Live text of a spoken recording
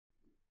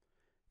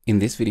In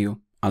this video,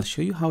 I'll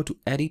show you how to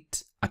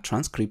edit a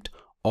transcript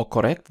or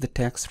correct the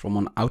text from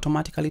an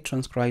automatically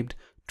transcribed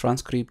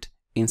transcript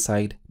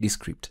inside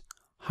Descript.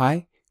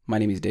 Hi, my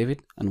name is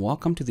David and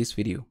welcome to this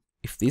video.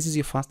 If this is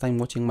your first time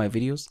watching my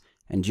videos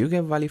and you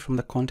get value from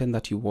the content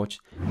that you watch,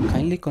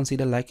 kindly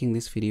consider liking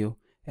this video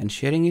and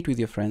sharing it with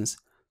your friends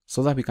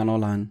so that we can all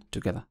learn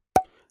together.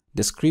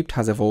 Descript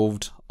has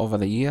evolved over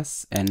the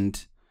years,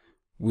 and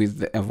with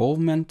the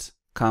evolvement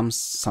comes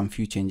some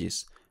few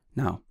changes.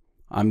 Now,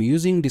 I'm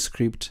using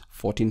Descript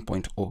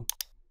 14.0.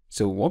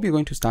 So what we're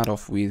going to start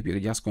off with, we're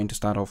just going to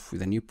start off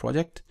with a new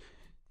project.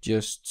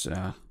 Just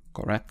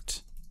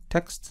correct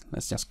text.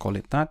 Let's just call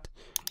it that.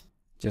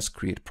 Just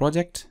create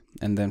project.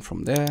 And then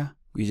from there,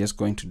 we're just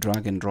going to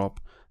drag and drop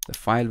the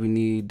file we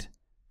need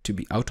to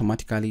be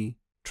automatically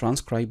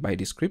transcribed by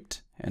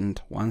Descript.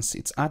 And once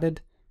it's added,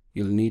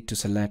 you'll need to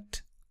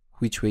select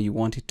which way you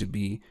want it to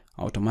be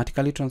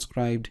automatically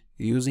transcribed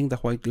using the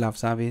white glove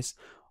service,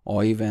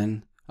 or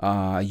even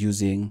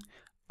using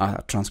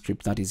a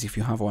transcript, that is if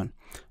you have one.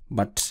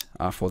 But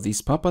for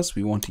this purpose,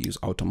 we want to use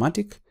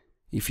automatic.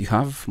 If you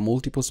have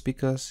multiple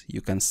speakers,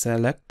 you can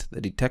select the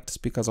detect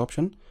speakers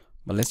option,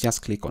 but let's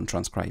just click on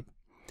transcribe.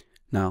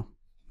 Now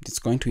it's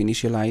going to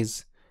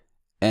initialize,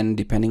 and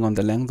depending on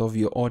the length of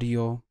your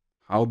audio,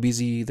 how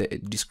busy the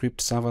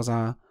Descript servers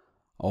are,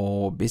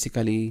 or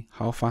basically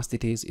how fast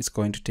it is, it's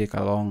going to take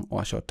a long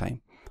or a short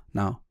time.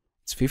 Now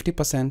it's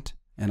 50%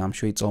 and I'm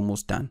sure it's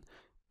almost done.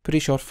 Pretty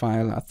short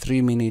file, a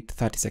 3-minute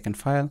 30-second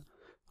file,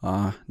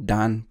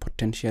 done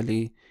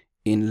potentially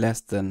in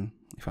less than,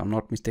 if I'm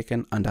not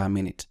mistaken, under a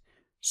minute.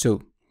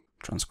 So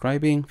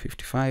transcribing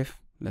 55,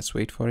 let's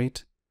wait for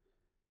it.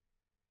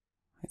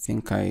 I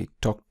think I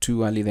talked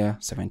too early there,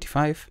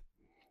 75,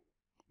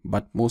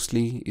 but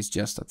mostly it's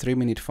just a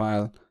 3-minute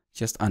file,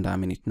 just under a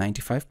minute,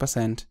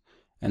 95%,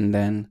 and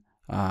then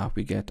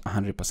we get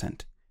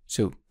 100%.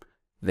 So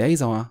there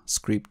is our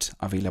script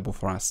available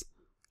for us.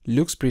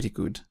 Looks pretty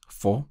good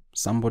for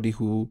somebody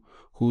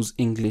whose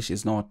English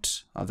is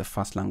not the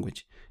first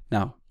language.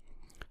 Now,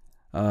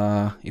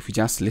 if we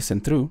just listen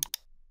through.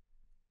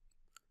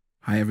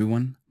 Hi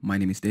everyone, my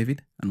name is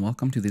David and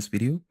welcome to this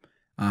video.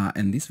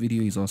 And this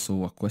video is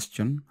also a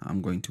question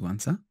I'm going to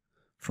answer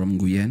from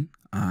Nguyen.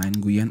 And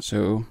Nguyen,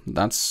 so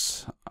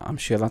I'm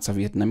sure that's a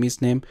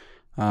Vietnamese name.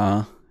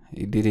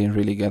 It didn't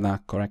really get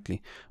that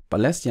correctly,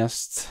 but let's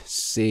just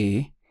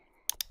say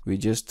we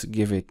just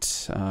give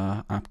it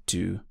up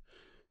to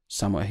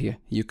somewhere here.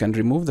 You can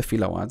remove the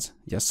filler words.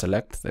 Just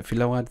select the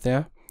filler word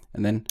there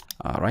and then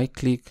right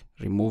click,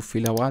 remove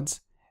filler words,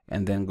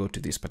 and then go to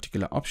this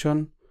particular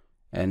option,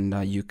 and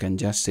you can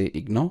just say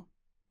ignore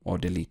or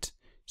delete.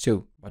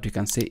 So, but you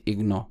can say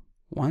ignore.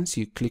 Once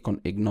you click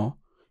on ignore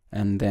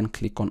and then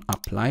click on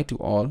apply to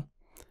all,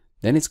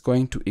 then it's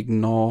going to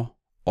ignore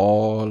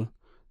all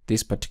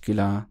this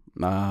particular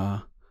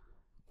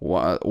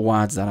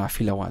words that are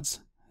filler words.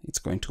 It's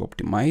going to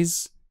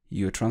optimize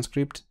your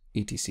transcript,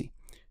 etc.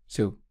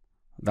 So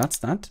that's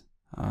that.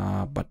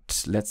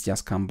 But let's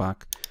just come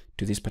back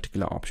to this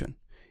particular option.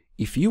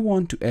 If you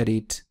want to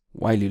edit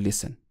while you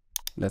listen,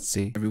 let's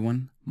say,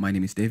 everyone, my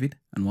name is David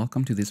and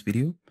welcome to this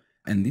video.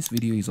 And this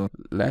video is,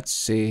 let's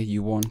say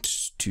you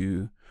want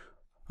to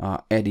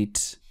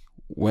edit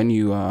when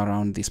you are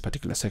around this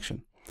particular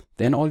section.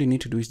 Then all you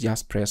need to do is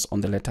just press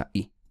on the letter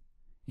E.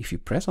 If you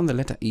press on the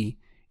letter E,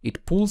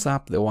 it pulls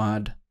up the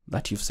word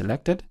that you've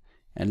selected.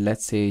 And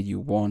let's say you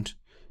want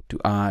to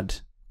add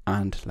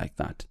and like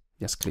that.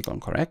 Just click on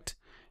correct.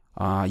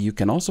 You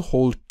can also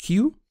hold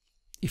Q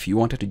if you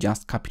wanted to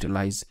just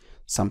capitalize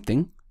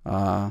something.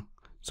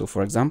 So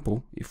for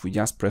example, if we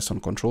just press on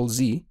Control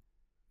Z,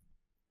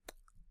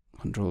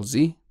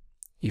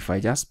 if I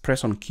just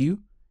press on Q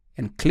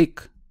and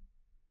click,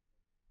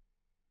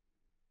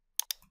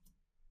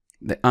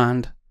 the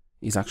and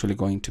is actually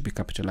going to be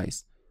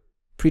capitalized.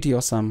 Pretty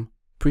awesome,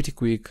 pretty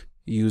quick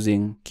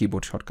using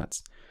keyboard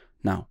shortcuts.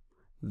 Now,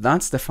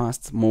 that's the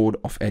first mode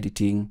of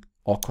editing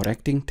or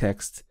correcting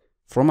text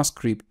from a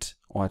script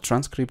or a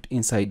transcript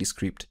inside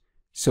Descript.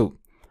 So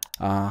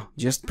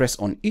just press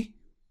on E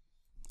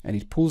and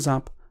it pulls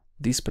up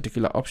this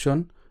particular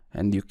option,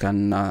 and you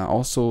can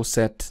also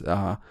set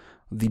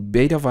the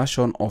beta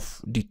version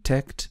of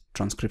detect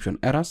transcription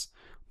errors.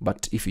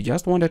 But if you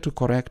just wanted to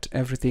correct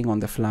everything on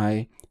the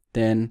fly,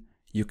 then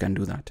you can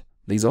do that.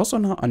 There's also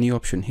now a new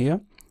option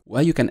here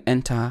where you can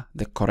enter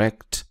the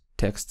correct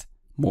text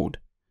mode.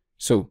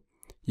 So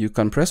you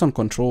can press on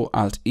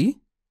Ctrl-Alt-E.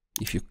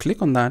 If you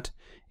click on that,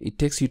 it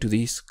takes you to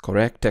this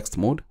correct text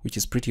mode, which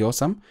is pretty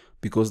awesome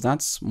because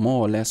that's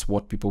more or less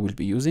what people will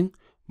be using.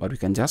 But we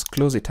can just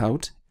close it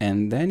out.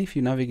 And then if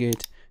you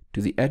navigate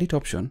to the edit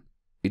option,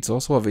 it's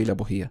also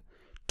available here.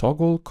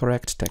 Toggle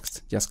correct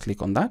text. Just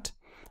click on that.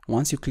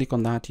 Once you click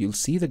on that, you'll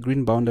see the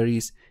green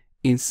boundaries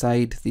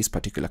inside this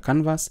particular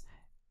canvas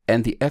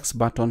and the X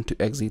button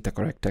to exit the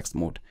correct text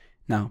mode.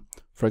 Now,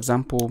 for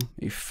example,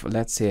 if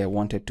let's say I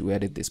wanted to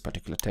edit this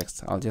particular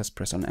text, I'll just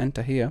press on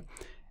enter here.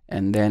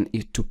 And then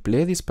to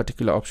play this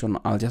particular option,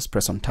 I'll just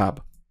press on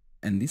tab.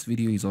 And this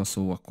video is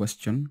also a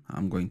question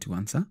I'm going to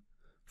answer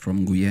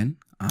from Nguyen.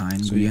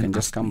 and so you can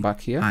just come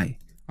back here. Hi,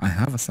 I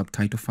have a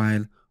subtitle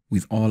file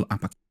with all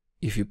uppercase.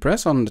 If you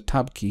press on the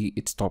tab key,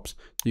 it stops.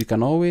 You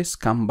can always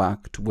come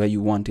back to where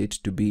you want it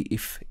to be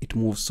if it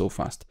moves so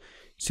fast.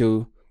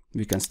 So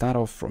we can start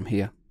off from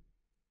here.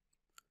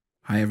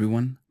 Hi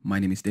everyone, my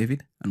name is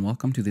David and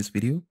welcome to this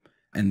video.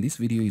 And this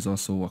video is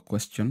also a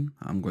question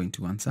I'm going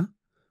to answer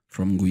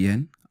from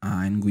Nguyen.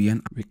 And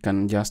Nguyen, we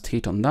can just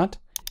hit on that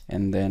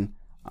and then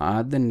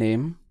add the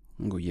name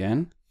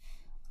Nguyen.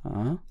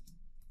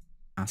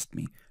 Asked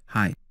me,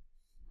 hi,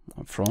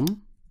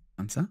 from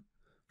answer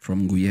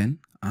from Nguyen.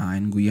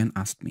 And Nguyen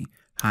asked me,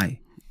 hi,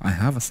 I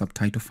have a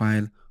subtitle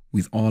file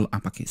with all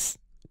uppercase.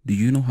 Do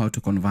you know how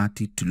to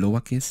convert it to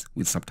lowercase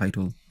with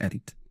subtitle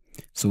edit?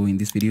 So in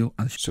this video,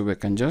 so we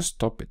can just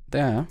stop it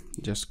there.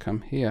 Just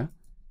come here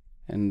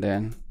and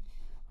then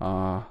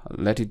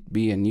let it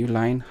be a new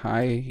line,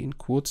 hi in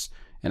quotes.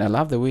 And I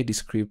love the way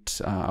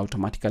Descript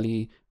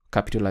automatically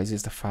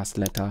capitalizes the first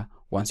letter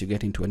once you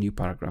get into a new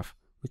paragraph.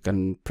 We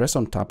can press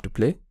on tab to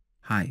play.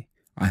 Hi,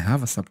 I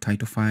have a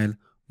subtitle file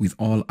with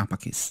all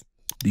uppercase.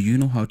 Do you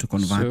know how to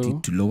convert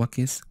it to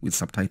lowercase with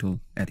subtitle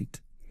edit?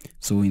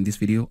 So in this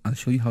video, I'll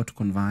show you how to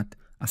convert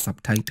a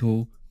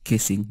subtitle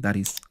casing, that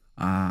is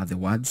the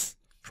words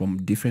from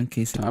different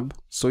cases. Tab.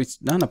 So it's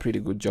done a pretty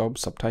good job.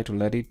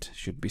 Subtitle edit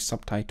should be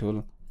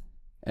subtitle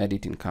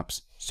edit in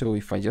caps. So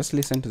if I just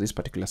listen to this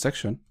particular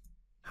section.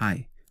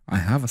 Hi, I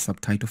have a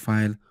subtitle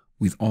file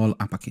with all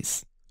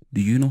uppercase.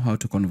 Do you know how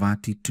to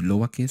convert it to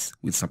lowercase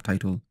with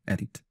subtitle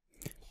edit?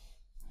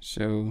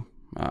 So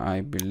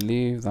I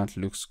believe that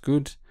looks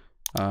good.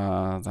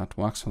 That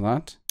works for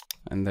that.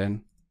 And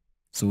then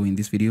so in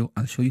this video,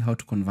 I'll show you how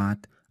to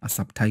convert a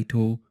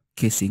subtitle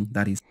casing,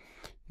 that is.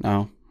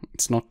 Now,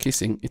 it's not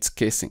kissing, it's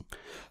casing.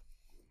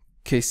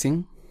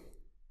 Casing.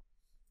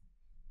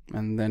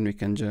 And then we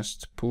can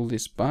just pull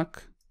this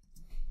back.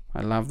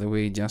 I love the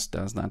way it just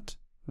does that.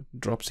 It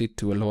drops it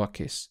to a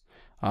lowercase.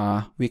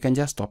 We can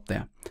just stop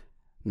there.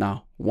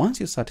 Now, once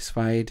you're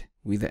satisfied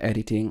with the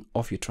editing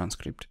of your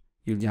transcript,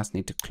 you'll just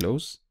need to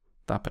close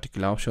that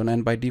particular option,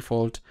 and by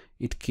default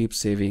it keeps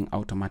saving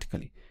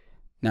automatically.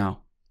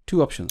 Now,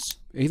 two options.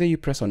 Either you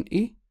press on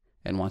E,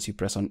 and once you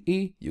press on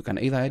E, you can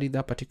either edit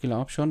that particular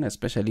option,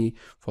 especially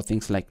for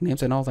things like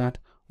names and all that,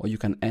 or you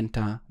can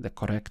enter the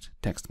correct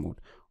text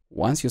mode.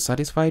 Once you're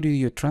satisfied with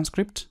your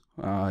transcript,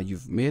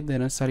 you've made the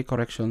necessary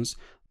corrections,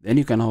 then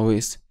you can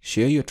always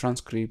share your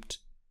transcript,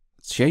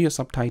 share your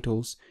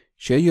subtitles,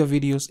 share your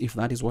videos if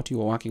that is what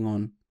you are working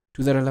on,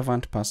 to the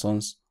relevant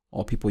persons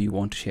or people you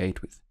want to share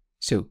it with.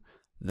 So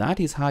that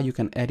is how you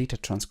can edit a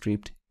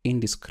transcript in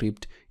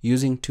Descript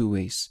using two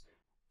ways: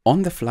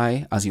 on the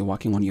fly as you're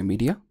working on your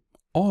media,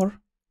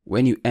 or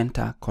when you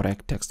enter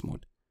correct text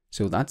mode.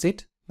 So that's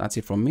it. That's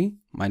it from me.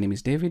 My name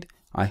is David.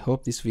 I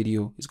hope this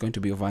video is going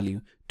to be of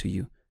value to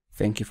you.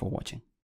 Thank you for watching.